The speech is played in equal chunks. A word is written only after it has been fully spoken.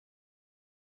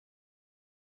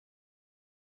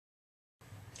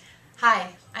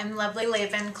Hi, I'm Lovely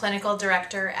Laban, Clinical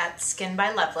Director at Skin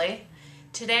by Lovely.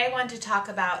 Today I want to talk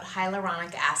about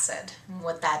hyaluronic acid and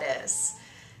what that is.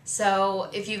 So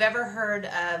if you've ever heard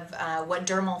of what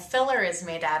dermal filler is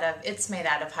made out of, it's made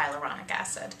out of hyaluronic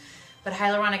acid. But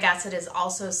hyaluronic acid is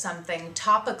also something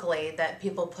topically that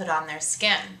people put on their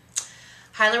skin.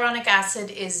 Hyaluronic acid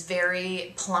is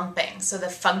very plumping, so the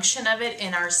function of it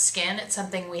in our skin, it's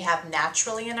something we have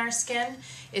naturally in our skin,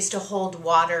 is to hold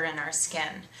water in our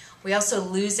skin. We also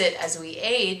lose it as we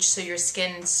age, so your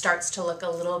skin starts to look a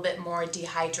little bit more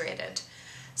dehydrated.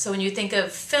 So when you think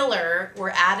of filler,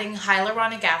 we're adding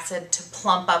hyaluronic acid to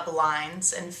plump up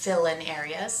lines and fill in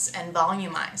areas and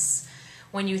volumize.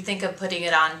 When you think of putting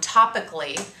it on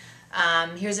topically,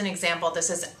 here's an example.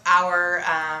 This is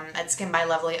at Skin by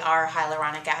Lovely, our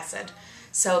hyaluronic acid.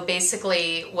 So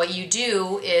basically what you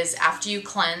do is after you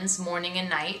cleanse morning and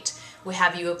night, we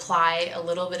have you apply a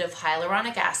little bit of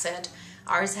hyaluronic acid.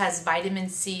 Ours has vitamin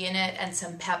C in it and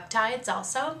some peptides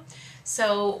also.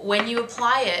 So when you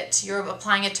apply it, you're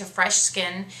applying it to fresh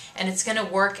skin, and it's going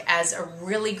to work as a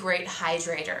really great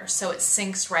hydrator. So it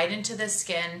sinks right into the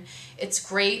skin. It's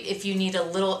great if you need a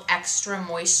little extra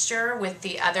moisture with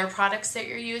the other products that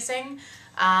you're using.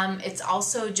 It's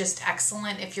also just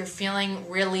excellent if you're feeling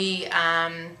really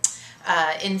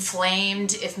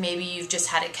inflamed, if maybe you've just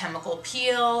had a chemical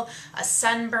peel, a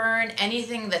sunburn,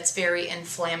 anything that's very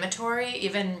inflammatory,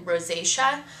 even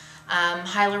rosacea.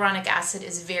 Hyaluronic acid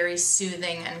is very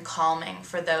soothing and calming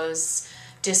for those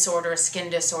disorders, skin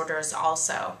disorders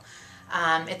also.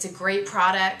 It's a great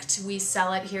product. We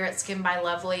sell it here at Skin by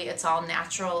Lovely. It's all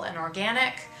natural and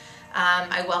organic.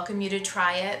 I welcome you to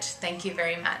try it. Thank you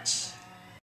very much.